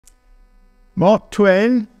Mark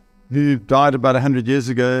Twain, who died about 100 years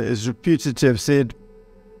ago, is reputed to have said,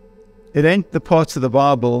 "It ain't the parts of the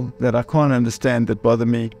Bible that I can't understand that bother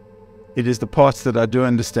me. It is the parts that I do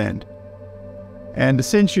understand." And a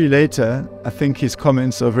century later, I think his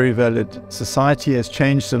comments are very valid. Society has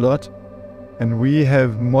changed a lot, and we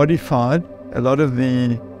have modified a lot of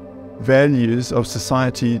the values of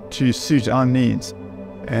society to suit our needs.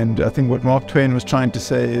 And I think what Mark Twain was trying to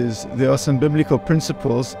say is there are some biblical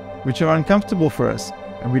principles which are uncomfortable for us,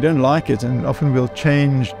 and we don't like it, and often we'll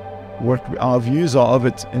change what our views are of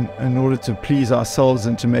it in order to please ourselves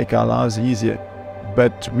and to make our lives easier.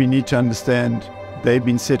 But we need to understand they've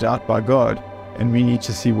been set out by God, and we need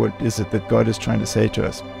to see what is it that God is trying to say to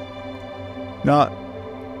us. Now,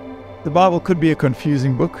 the Bible could be a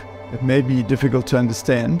confusing book. It may be difficult to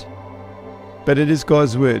understand, but it is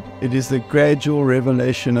God's word. It is the gradual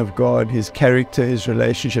revelation of God, his character, his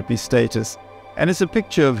relationship, his status. And it's a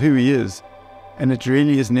picture of who he is. And it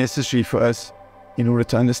really is necessary for us in order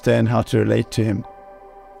to understand how to relate to him.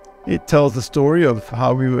 It tells the story of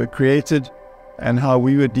how we were created and how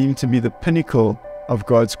we were deemed to be the pinnacle of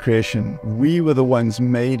God's creation. We were the ones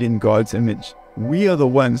made in God's image. We are the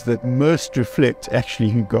ones that most reflect actually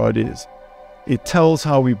who God is. It tells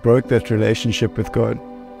how we broke that relationship with God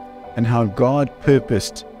and how God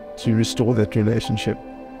purposed to restore that relationship.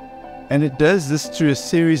 And it does this through a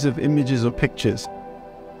series of images or pictures,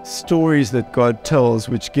 stories that God tells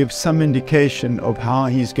which give some indication of how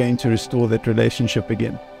he's going to restore that relationship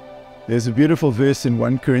again. There's a beautiful verse in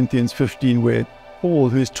 1 Corinthians 15 where Paul,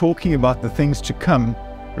 who is talking about the things to come,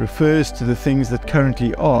 refers to the things that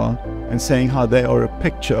currently are and saying how they are a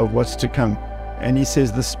picture of what's to come. And he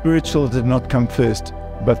says the spiritual did not come first,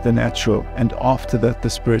 but the natural, and after that the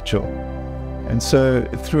spiritual. And so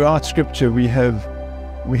throughout Scripture we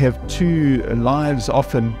have two lives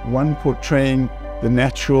often, one portraying the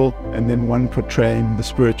natural and then one portraying the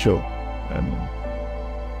spiritual.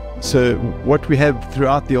 So what we have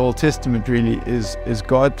throughout the Old Testament really is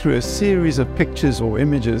God, through a series of pictures or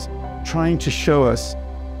images, trying to show us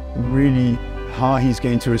really how he's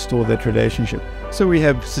going to restore that relationship. So we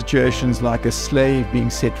have situations like a slave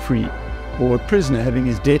being set free, or a prisoner having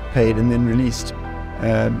his debt paid and then released,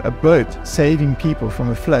 a boat saving people from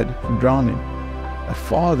a flood, from drowning, a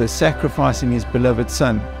father sacrificing his beloved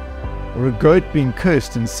son, or a goat being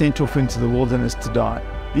cursed and sent off into the wilderness to die.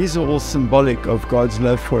 These are all symbolic of God's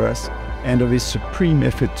love for us and of his supreme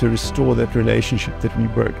effort to restore that relationship that we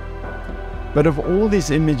broke. But of all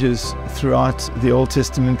these images throughout the Old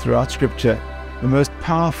Testament, throughout Scripture, the most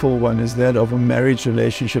powerful one is that of a marriage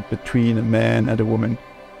relationship between a man and a woman.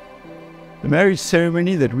 The marriage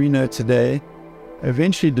ceremony that we know today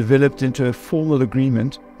eventually developed into a formal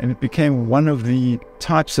agreement, and it became one of the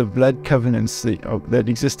types of blood covenants that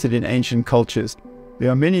existed in ancient cultures. There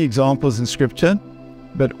are many examples in Scripture,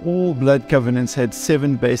 but all blood covenants had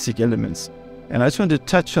 7 basic elements. And I just want to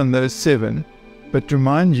touch on those 7, but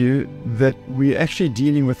remind you that we're actually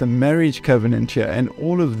dealing with a marriage covenant here, and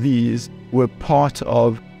all of these were part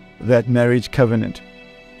of that marriage covenant.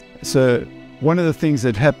 So one of the things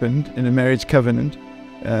that happened in a marriage covenant,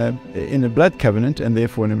 in a blood covenant, and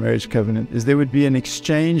therefore in a marriage covenant, is there would be an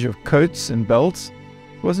exchange of coats and belts.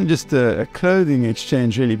 It wasn't just a clothing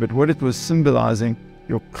exchange really, but what it was symbolizing,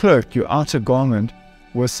 your cloak, your outer garment,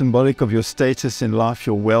 was symbolic of your status in life,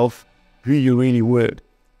 your wealth, who you really were.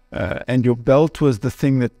 And your belt was the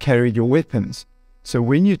thing that carried your weapons. So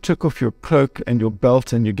when you took off your cloak and your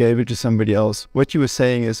belt and you gave it to somebody else, what you were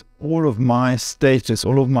saying is, all of my status,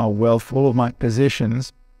 all of my wealth, all of my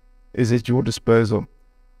possessions is at your disposal.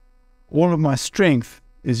 All of my strength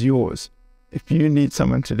is yours. If you need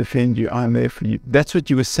someone to defend you, I'm there for you. That's what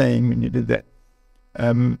you were saying when you did that.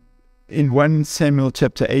 In 1 Samuel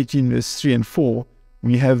chapter 18, verse 3 and 4,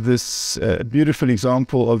 we have this beautiful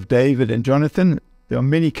example of David and Jonathan. There are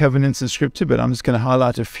many covenants in Scripture, but I'm just going to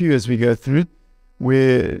highlight a few as we go through,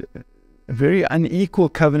 where a very unequal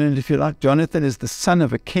covenant, if you like. Jonathan is the son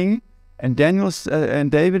of a king, and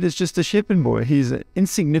David is just a shepherd boy. He's an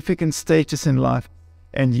insignificant status in life,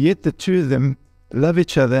 and yet the two of them love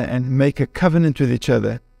each other and make a covenant with each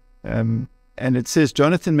other. And it says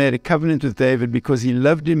Jonathan made a covenant with David because he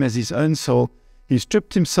loved him as his own soul. He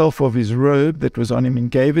stripped himself of his robe that was on him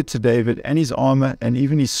and gave it to David, and his armor, and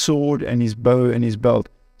even his sword, and his bow, and his belt.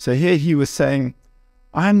 So here he was saying,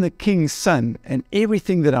 I'm the king's son, and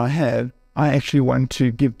everything that I have, I actually want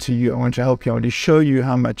to give to you. I want to help you. I want to show you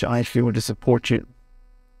how much I actually want to support you.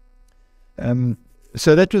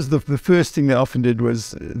 So that was the first thing they often did,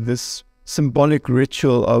 was this symbolic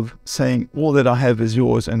ritual of saying, all that I have is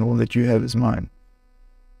yours, and all that you have is mine.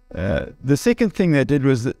 The second thing they did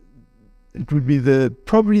was that it would be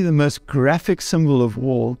probably the most graphic symbol of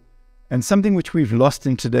all, and something which we've lost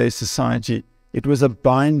in today's society. It was a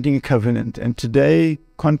binding covenant, and today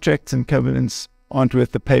contracts and covenants aren't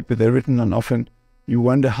worth the paper they're written on. Often you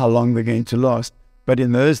wonder how long they're going to last. But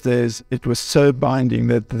in those days, it was so binding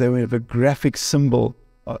that they would have a graphic symbol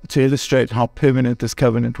to illustrate how permanent this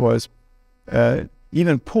covenant was.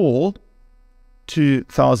 Even Paul,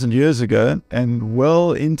 2,000 years ago, and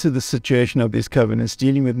well into the situation of these covenants,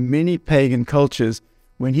 dealing with many pagan cultures,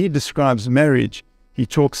 when he describes marriage, he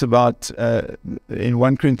talks about, in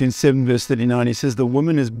 1 Corinthians 7 verse 39, he says, the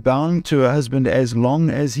woman is bound to her husband as long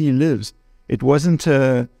as he lives. It wasn't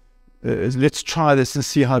let's try this and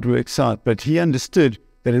see how it works out. But he understood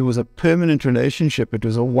that it was a permanent relationship. It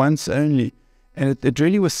was a once only. And it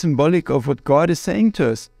really was symbolic of what God is saying to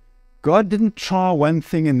us. God didn't try one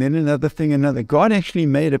thing and then another thing, another. God actually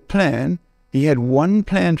made a plan. He had one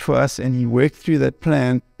plan for us, and he worked through that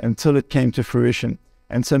plan until it came to fruition.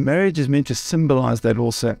 And so marriage is meant to symbolize that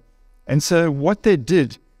also. And so what they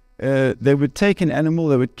did, they would take an animal,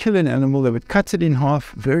 they would kill an animal, they would cut it in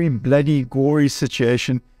half, very bloody, gory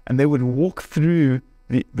situation, and they would walk through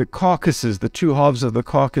the carcasses, the two halves of the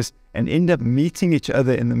carcass, and end up meeting each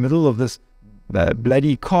other in the middle of this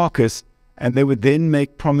bloody carcass, and they would then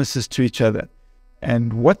make promises to each other.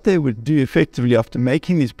 And what they would do effectively after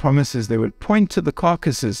making these promises, they would point to the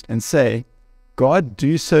carcasses and say, God,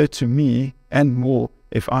 do so to me and more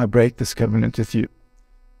if I break this covenant with you.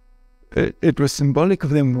 It was symbolic of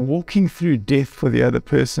them walking through death for the other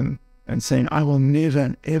person and saying, I will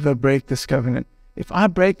never, ever break this covenant. If I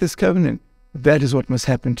break this covenant, that is what must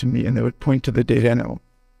happen to me. And they would point to the dead animal.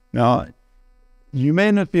 Now, you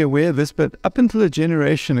may not be aware of this, but up until a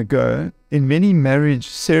generation ago, in many marriage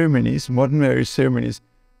ceremonies, modern marriage ceremonies,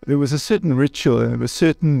 there was a certain ritual and there were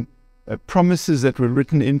certain promises that were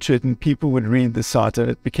written into it, and people would read this out,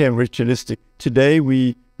 and it became ritualistic. Today,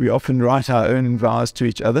 we often write our own vows to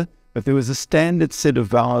each other, but there was a standard set of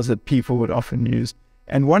vows that people would often use.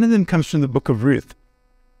 And one of them comes from the book of Ruth.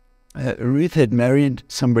 Ruth had married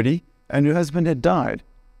somebody, and her husband had died.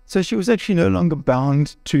 So she was actually no longer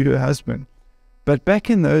bound to her husband. But back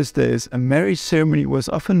in those days, a marriage ceremony was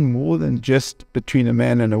often more than just between a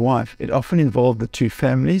man and a wife. It often involved the two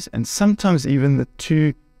families, and sometimes even the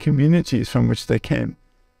two communities from which they came.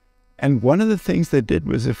 And one of the things they did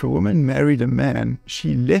was, if a woman married a man,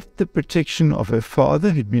 she left the protection of her father,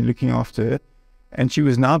 who'd been looking after her, and she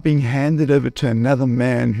was now being handed over to another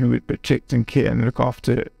man who would protect and care and look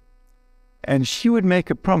after her. And she would make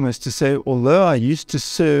a promise to say, although I used to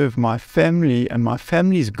serve my family and my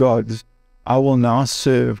family's gods, I will now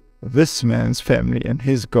serve this man's family and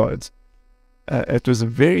his gods. It was a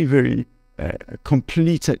very, very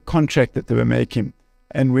complete contract that they were making.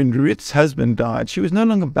 And when Ruth's husband died, she was no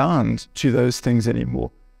longer bound to those things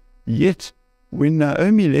anymore. Yet, when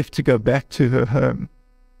Naomi left to go back to her home,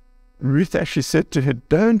 Ruth actually said to her,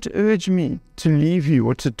 don't urge me to leave you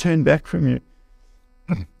or to turn back from you.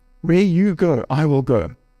 Where you go, I will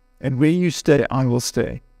go. And where you stay, I will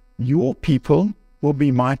stay. Your people will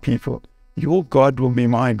be my people. Your God will be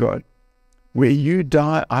my God. Where you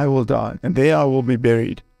die, I will die. And there I will be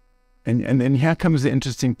buried. And then here comes the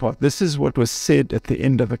interesting part. This is what was said at the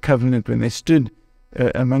end of a covenant when they stood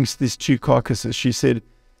amongst these two carcasses. She said,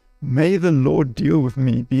 may the Lord deal with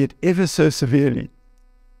me, be it ever so severely,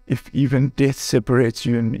 if even death separates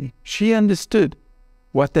you and me. She understood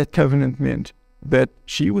what that covenant meant, that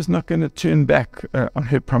she was not going to turn back on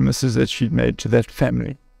her promises that she'd made to that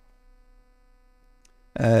family.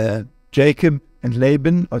 Jacob and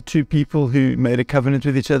Laban are two people who made a covenant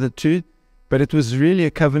with each other too. But it was really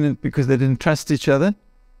a covenant because they didn't trust each other.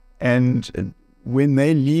 And when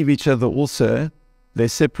they leave each other also, they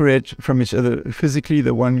separate from each other physically.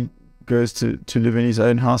 The one goes to live in his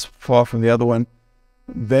own house far from the other one.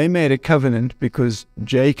 They made a covenant because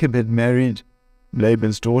Jacob had married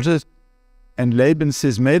Laban's daughters. And Laban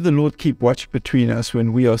says, may the Lord keep watch between us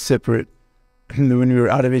when we are separate, and when we are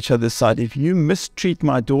out of each other's sight. If you mistreat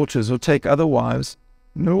my daughters or take other wives,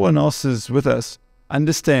 no one else is with us.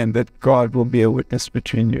 Understand that God will be a witness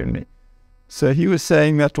between you and me. So he was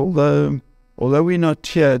saying that although we're not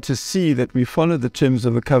here to see that we follow the terms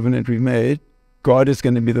of the covenant we made, God is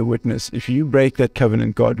going to be the witness. If you break that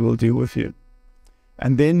covenant, God will deal with you.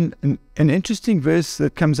 And then an interesting verse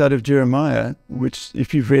that comes out of Jeremiah, which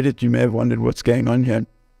if you've read it, you may have wondered what's going on here.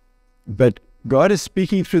 But God is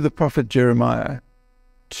speaking through the prophet Jeremiah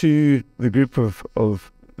to the group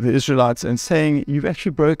of the Israelites and saying, you've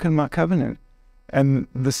actually broken my covenant. And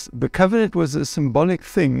the covenant was a symbolic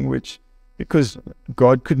thing, which, because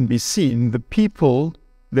God couldn't be seen, the people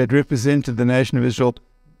that represented the nation of Israel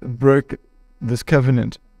broke this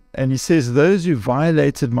covenant. And he says, those who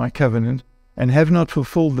violated my covenant and have not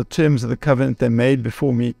fulfilled the terms of the covenant they made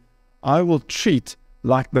before me, I will treat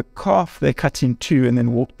like the calf they cut in two and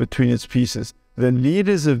then walked between its pieces. The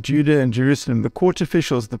leaders of Judah and Jerusalem, the court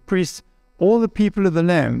officials, the priests, all the people of the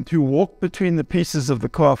land who walked between the pieces of the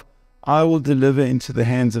calf, I will deliver into the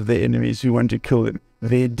hands of their enemies who want to kill them.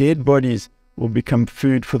 Their dead bodies will become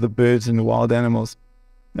food for the birds and the wild animals.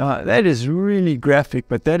 Now, that is really graphic,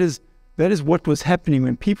 but that is what was happening.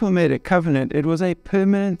 When people made a covenant, it was a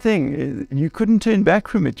permanent thing. You couldn't turn back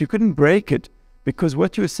from it. You couldn't break it, because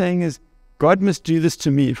what you were saying is, God must do this to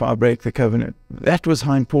me if I break the covenant. That was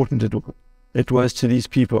how important it was to these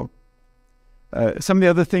people. Some of the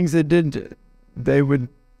other things they did, they would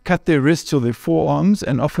cut their wrists or their forearms,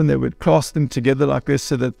 and often they would clasp them together like this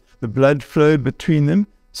so that the blood flowed between them,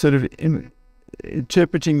 sort of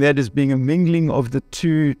interpreting that as being a mingling of the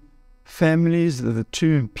two families, the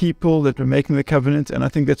two people that were making the covenant. And I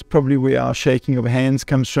think that's probably where our shaking of hands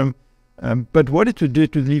comes from. But what it would do,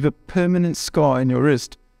 it would leave a permanent scar in your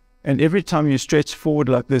wrist. And every time you stretch forward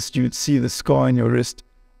like this, you would see the scar in your wrist.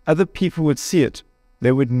 Other people would see it.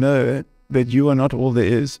 They would know that you are not all there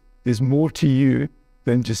is. There's more to you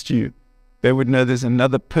than just you. They would know there's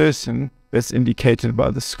another person that's indicated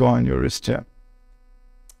by the scar in your wrist here.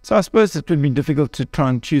 So I suppose it would be difficult to try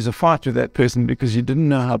and choose a fight with that person, because you didn't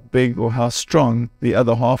know how big or how strong the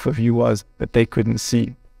other half of you was that they couldn't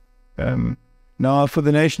see. Now, for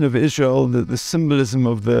the nation of Israel, the symbolism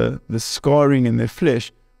of the scarring in their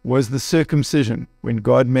flesh was the circumcision. When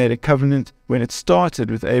God made a covenant, when it started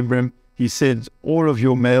with Abram, he said, all of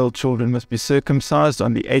your male children must be circumcised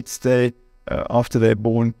on the 8th day after they're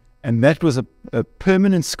born. And that was a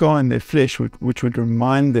permanent scar in their flesh, which would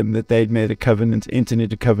remind them that they'd made a covenant, entered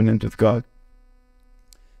into covenant with God.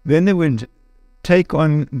 Then they would take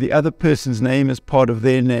on the other person's name as part of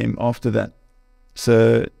their name after that.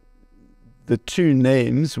 So the two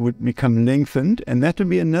names would become lengthened, and that would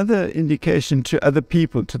be another indication to other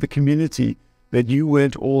people, to the community, that you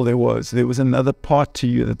weren't all there was. There was another part to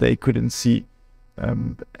you that they couldn't see.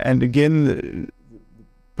 And again,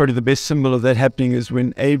 probably the best symbol of that happening is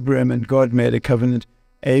when Abraham and God made a covenant.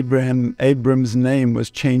 Abram's name was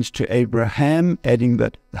changed to Abraham, adding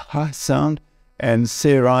the ha sound, and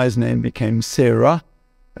Sarai's name became Sarah.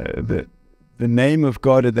 The name of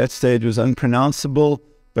God at that stage was unpronounceable,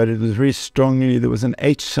 but it was very strongly, there was an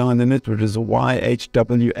H sound in it, which is a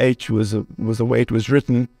YHWH was the way it was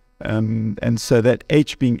written. And so that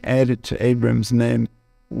H being added to Abram's name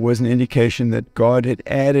was an indication that God had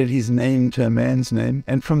added his name to a man's name.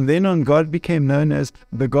 And from then on, God became known as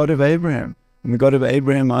the God of Abraham, and the God of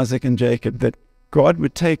Abraham, Isaac, and Jacob. That God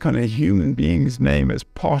would take on a human being's name as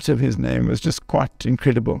part of his name was just quite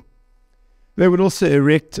incredible. They would also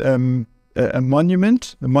erect a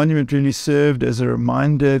monument. The monument really served as a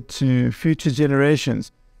reminder to future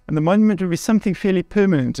generations. And the monument would be something fairly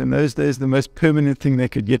permanent. In those days, the most permanent thing they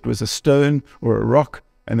could get was a stone or a rock,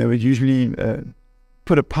 and they would usually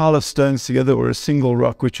put a pile of stones together, or a single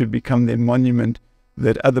rock, which would become their monument,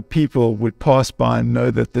 that other people would pass by and know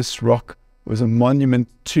that this rock was a monument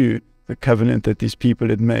to the covenant that these people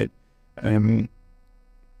had made.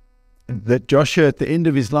 That Joshua, at the end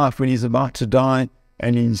of his life, when he's about to die,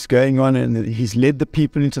 and he's going on and he's led the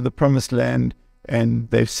people into the promised land, and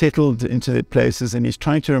they've settled into their places, and he's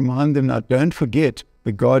trying to remind them, now don't forget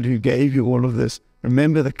the God who gave you all of this.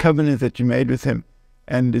 Remember the covenant that you made with him.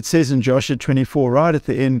 And it says in Joshua 24, right at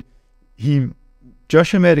the end,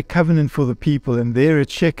 Joshua made a covenant for the people, and there at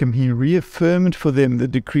Shechem he reaffirmed for them the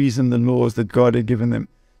decrees and the laws that God had given them.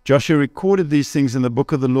 Joshua recorded these things in the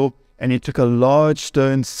book of the law, and he took a large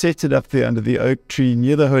stone, set it up there under the oak tree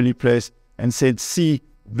near the holy place, and said, see,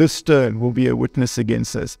 this stone will be a witness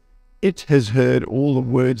against us. It has heard all the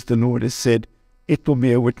words the Lord has said. It will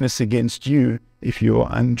be a witness against you if you are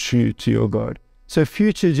untrue to your God. So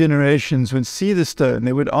future generations would see the stone.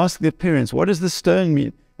 They would ask their parents, what does the stone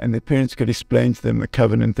mean? And their parents could explain to them the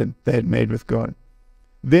covenant that they had made with God.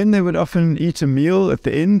 Then they would often eat a meal at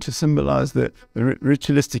the end to symbolize the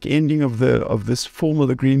ritualistic ending of this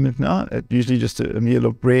formal agreement now, usually just a meal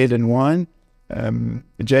of bread and wine.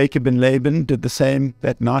 Jacob and Laban did the same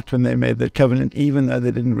that night when they made the covenant, even though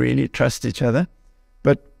they didn't really trust each other.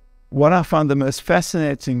 But what I found the most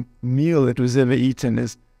fascinating meal that was ever eaten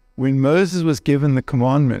is when Moses was given the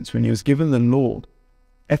commandments, when he was given the law,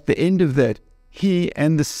 at the end of that, he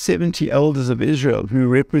and the 70 elders of Israel, who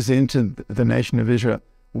represented the nation of Israel,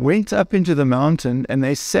 went up into the mountain, and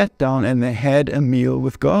they sat down and they had a meal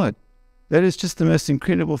with God. That is just the most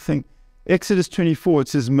incredible thing. Exodus 24, it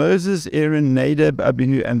says, Moses, Aaron, Nadab,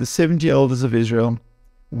 Abihu, and the 70 elders of Israel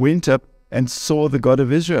went up and saw the God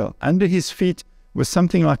of Israel. Under his feet was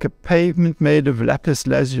something like a pavement made of lapis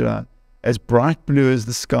lazuli, as bright blue as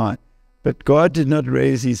the sky. But God did not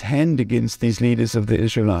raise his hand against these leaders of the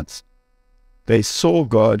Israelites. They saw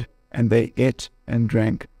God and they ate and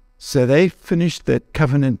drank. So they finished that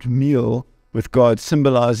covenant meal with God,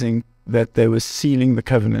 symbolizing that they were sealing the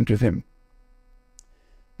covenant with him.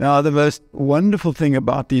 Now, the most wonderful thing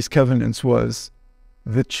about these covenants was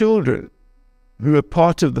the children who were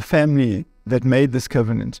part of the family that made this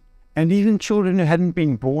covenant, and even children who hadn't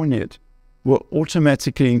been born yet, were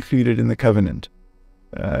automatically included in the covenant.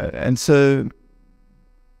 And so,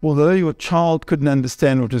 although your child couldn't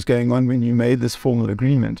understand what was going on when you made this formal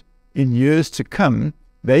agreement, in years to come,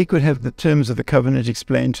 they could have the terms of the covenant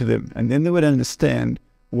explained to them, and then they would understand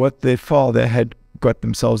what their father had got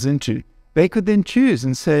themselves into. They could then choose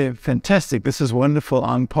and say, fantastic, this is wonderful,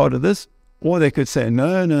 I'm part of this. Or they could say,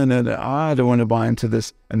 no, I don't want to buy into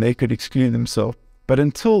this, and they could exclude themselves. But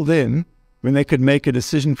until then, when they could make a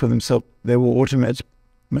decision for themselves, they were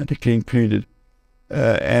automatically included.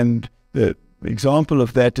 And the example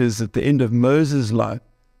of that is at the end of Moses' life,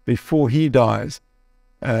 before he dies,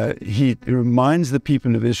 he reminds the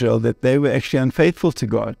people of Israel that they were actually unfaithful to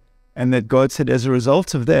God, and that God said, as a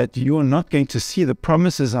result of that, you are not going to see the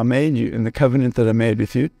promises I made you in the covenant that I made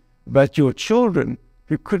with you, but your children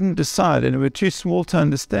who couldn't decide and were too small to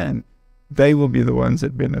understand, they will be the ones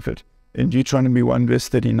that benefit. In Deuteronomy 1 verse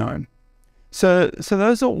 39. So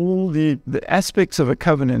those are all the aspects of a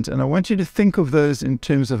covenant, and I want you to think of those in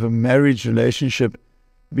terms of a marriage relationship,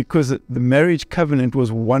 because the marriage covenant was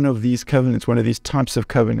one of these covenants, one of these types of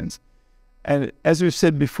covenants. And as we've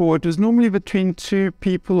said before, it was normally between two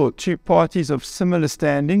people or two parties of similar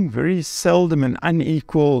standing, very seldom an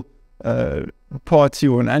unequal party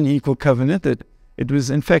or an unequal covenant. That it was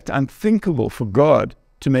in fact unthinkable for God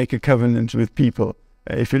to make a covenant with people.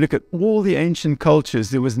 If you look at all the ancient cultures,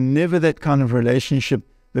 there was never that kind of relationship.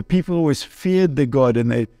 The people always feared their God,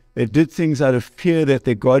 and they did things out of fear that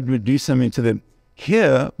their God would do something to them.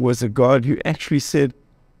 Here was a God who actually said,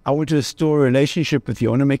 I want to restore a relationship with you.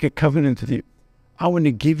 I want to make a covenant with you. I want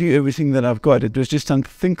to give you everything that I've got. It was just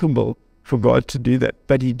unthinkable for God to do that,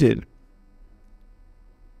 but he did.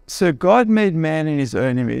 So God made man in his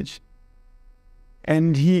own image,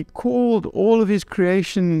 and he called all of his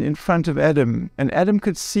creation in front of Adam, and Adam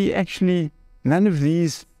could see, actually, none of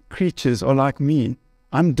these creatures are like me.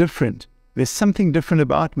 I'm different. There's something different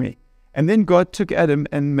about me. And then God took Adam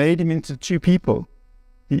and made him into two people.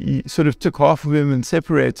 He sort of took half of him and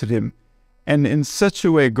separated him. And in such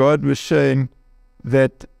a way, God was showing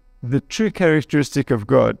that the true characteristic of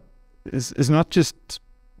God is not just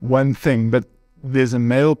one thing, but there's a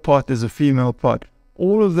male part, there's a female part.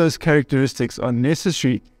 All of those characteristics are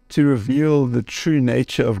necessary to reveal the true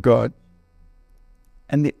nature of God.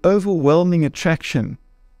 And the overwhelming attraction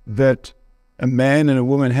that a man and a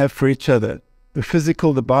woman have for each other, the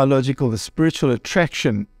physical, the biological, the spiritual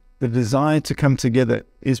attraction, the desire to come together,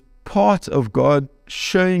 is part of God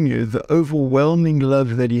showing you the overwhelming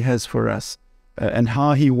love that he has for us, and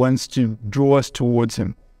how he wants to draw us towards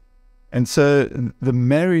him. And so the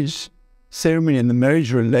marriage ceremony and the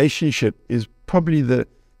marriage relationship is probably the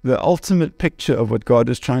ultimate picture of what God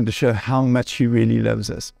is trying to show, how much he really loves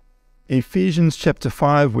us. Ephesians chapter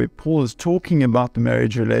 5, where Paul is talking about the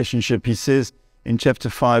marriage relationship, he says in chapter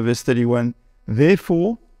 5 verse 31,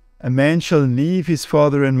 therefore a man shall leave his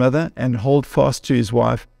father and mother and hold fast to his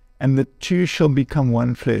wife, and the two shall become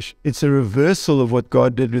one flesh. It's a reversal of what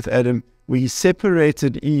God did with Adam, where he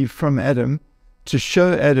separated Eve from Adam to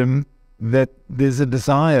show Adam that there's a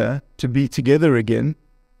desire to be together again.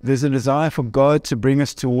 There's a desire for God to bring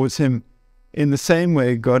us towards him. In the same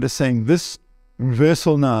way, God is saying this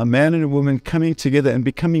reversal now, a man and a woman coming together and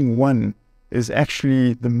becoming one, is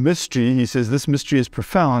actually the mystery. He says this mystery is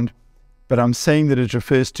profound, but I'm saying that it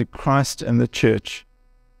refers to Christ and the church.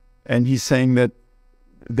 And he's saying that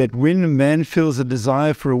when a man feels a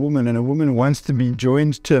desire for a woman, and a woman wants to be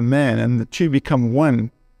joined to a man, and the two become one,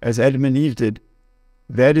 as Adam and Eve did,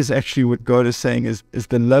 that is actually what God is saying is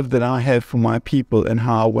the love that I have for my people and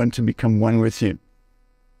how I want to become one with you.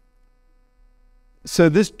 So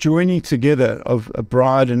this joining together of a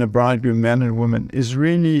bride and a bridegroom, man and woman, is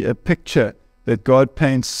really a picture that God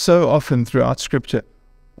paints so often throughout Scripture.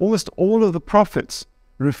 Almost all of the prophets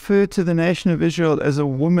refer to the nation of Israel as a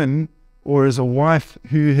woman or as a wife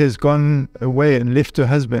who has gone away and left her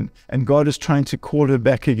husband, and God is trying to call her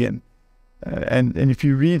back again. And if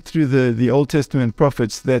you read through the Old Testament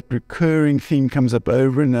prophets, that recurring theme comes up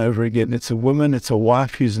over and over again. It's a woman, it's a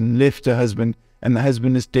wife who's left her husband, and the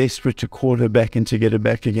husband is desperate to call her back and to get her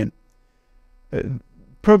back again.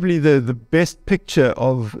 probably the best picture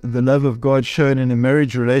of the love of God shown in a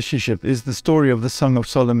marriage relationship is the story of the Song of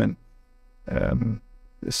Solomon.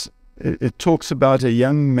 It talks about a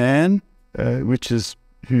young man,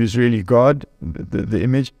 who's really God, the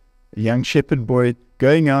image, a young shepherd boy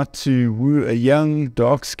going out to woo a young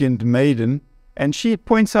dark-skinned maiden, and she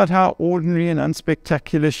points out how ordinary and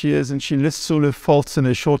unspectacular she is, and she lists all her faults and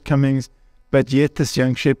her shortcomings, but yet this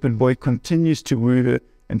young shepherd boy continues to woo her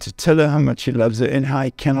and to tell her how much he loves her and how he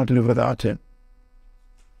cannot live without her.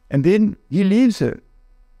 And then he leaves her,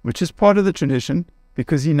 which is part of the tradition,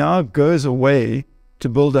 because he now goes away to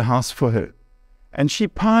build a house for her. And she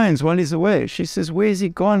pines while he's away. She says, "Where's he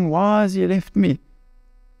gone? Why has he left me?"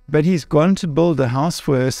 But he's gone to build a house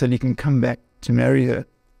for her so that he can come back to marry her.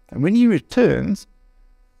 And when he returns,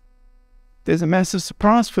 there's a massive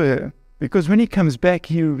surprise for her, because when he comes back,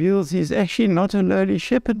 he reveals he's actually not a lowly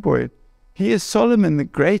shepherd boy. He is Solomon, the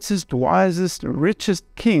greatest, wisest, richest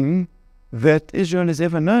king that Israel has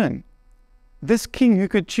ever known. This king, who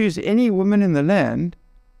could choose any woman in the land,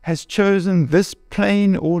 has chosen this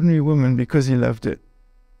plain, ordinary woman because he loved her.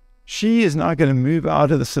 She is now going to move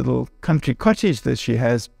out of this little country cottage that she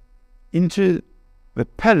has into the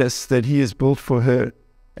palace that he has built for her,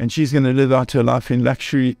 and she's going to live out her life in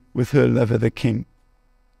luxury with her lover, the king.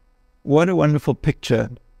 What a wonderful picture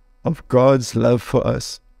of God's love for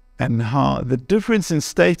us, and how the difference in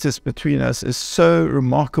status between us is so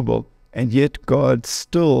remarkable, and yet God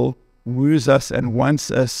still woos us and wants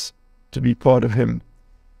us to be part of him.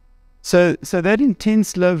 So that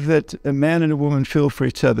intense love that a man and a woman feel for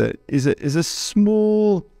each other is a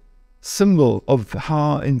small symbol of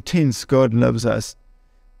how intense God loves us.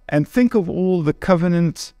 And think of all the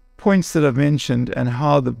covenant points that I've mentioned and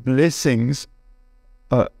how the blessings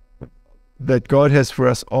that God has for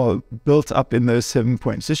us are built up in those 7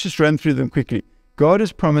 points. Let's just run through them quickly. God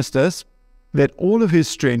has promised us that all of his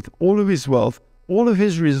strength, all of his wealth, all of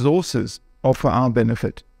his resources are for our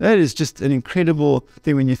benefit. That is just an incredible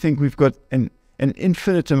thing when you think we've got an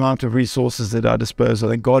infinite amount of resources at our disposal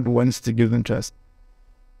and God wants to give them to us.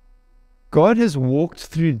 God has walked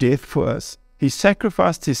through death for us. He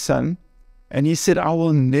sacrificed his son and he said, "I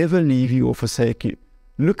will never leave you or forsake you.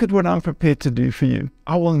 Look at what I'm prepared to do for you.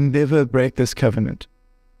 I will never break this covenant."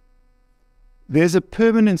 There's a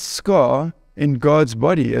permanent scar in God's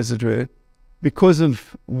body, as it were, because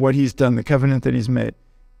of what he's done, the covenant that he's made.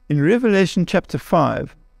 In Revelation chapter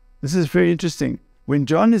 5, this is very interesting. When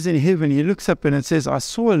John is in heaven, he looks up and it says, "I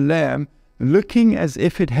saw a lamb looking as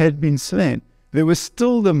if it had been slain." There were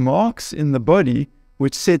still the marks in the body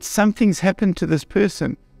which said something's happened to this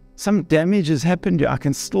person. Some damage has happened. I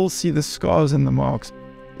can still see the scars and the marks.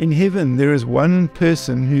 In heaven, there is one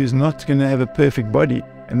person who is not going to have a perfect body,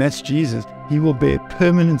 and that's Jesus. He will bear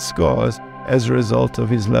permanent scars as a result of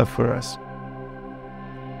his love for us.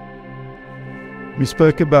 We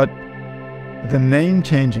spoke about the name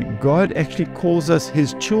changing. God actually calls us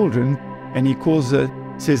his children, and he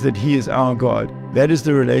says that he is our God. That is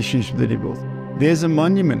the relationship that he built. There's a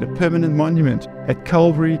monument, a permanent monument. At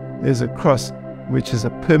Calvary, there's a cross, which is a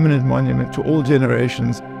permanent monument to all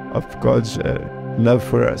generations of God's love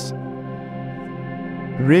for us.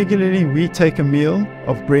 Regularly, we take a meal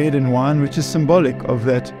of bread and wine, which is symbolic of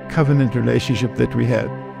that covenant relationship that we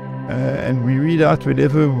have. And we read out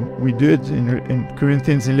whenever we do it in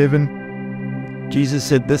Corinthians 11. Jesus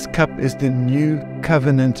said, "This cup is the new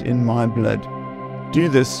covenant in my blood. Do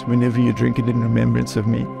this whenever you drink it in remembrance of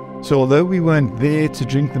me." So although we weren't there to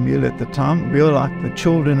drink the meal at the time, we are like the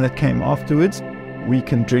children that came afterwards. We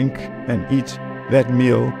can drink and eat that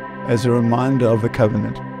meal as a reminder of the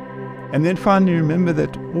covenant. And then finally, remember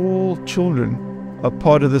that all children are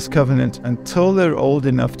part of this covenant until they're old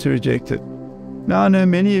enough to reject it. Now, I know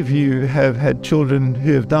many of you have had children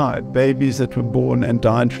who have died, babies that were born and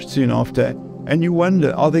died soon after, and you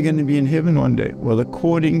wonder, are they going to be in heaven one day? Well,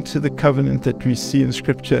 according to the covenant that we see in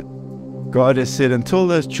Scripture, God has said until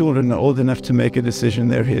those children are old enough to make a decision,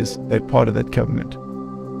 they're his. They're part of that covenant.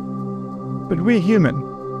 But we're human.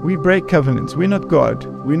 We break covenants. We're not God.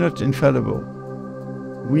 We're not infallible.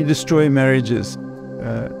 We destroy marriages.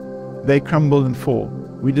 They crumble and fall.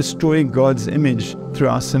 We destroy God's image through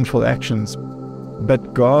our sinful actions.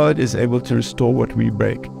 But God is able to restore what we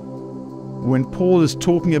break. When Paul is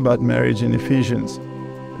talking about marriage in Ephesians,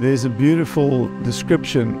 there's a beautiful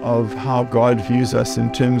description of how God views us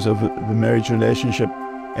in terms of the marriage relationship.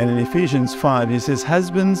 And in Ephesians 5, he says,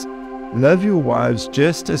 "Husbands, love your wives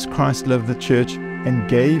just as Christ loved the church and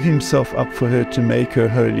gave himself up for her to make her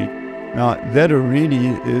holy." Now, that really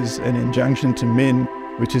is an injunction to men,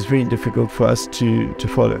 which is very difficult for us to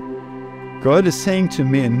follow. God is saying to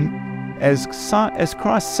men, as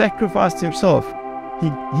Christ sacrificed himself,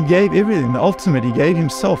 He gave everything, the ultimate. He gave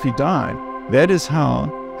himself. He died. That is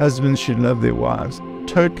how husbands should love their wives,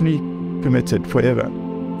 totally committed forever.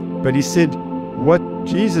 But he said what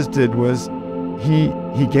Jesus did was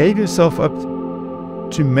he gave himself up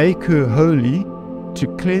to make her holy,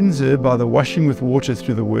 to cleanse her by the washing with water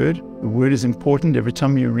through the Word. The Word is important. Every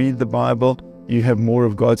time you read the Bible, you have more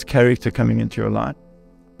of God's character coming into your life.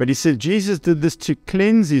 But he said Jesus did this to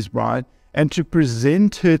cleanse his bride and to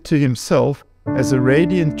present her to himself as a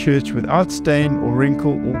radiant church without stain or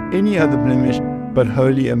wrinkle or any other blemish, but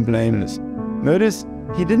holy and blameless. Notice,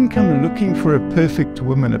 he didn't come looking for a perfect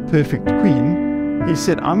woman, a perfect queen. He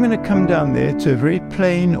said, I'm going to come down there to a very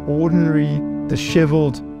plain, ordinary,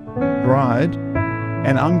 disheveled bride,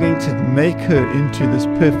 and I'm going to make her into this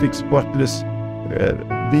perfect, spotless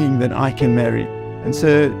being that I can marry. And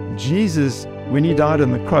so Jesus, when he died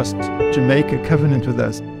on the cross to make a covenant with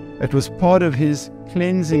us, it was part of his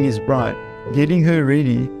cleansing his bride, getting her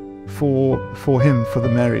ready for him, for the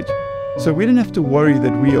marriage. So we don't have to worry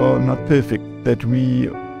that we are not perfect, that we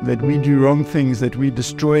do wrong things, that we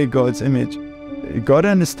destroy God's image. God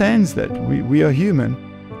understands that. We are human.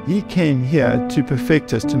 He came here to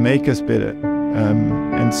perfect us, to make us better.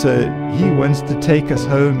 And so he wants to take us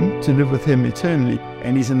home to live with him eternally.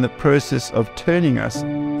 And he's in the process of turning us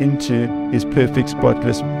into his perfect,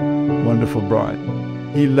 spotless, wonderful bride.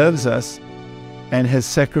 He loves us and has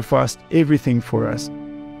sacrificed everything for us.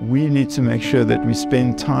 We need to make sure that we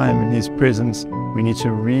spend time in his presence. We need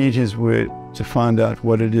to read his word to find out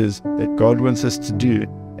what it is that God wants us to do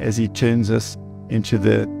as he turns us into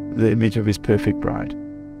the image of his perfect bride.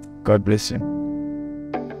 God bless you.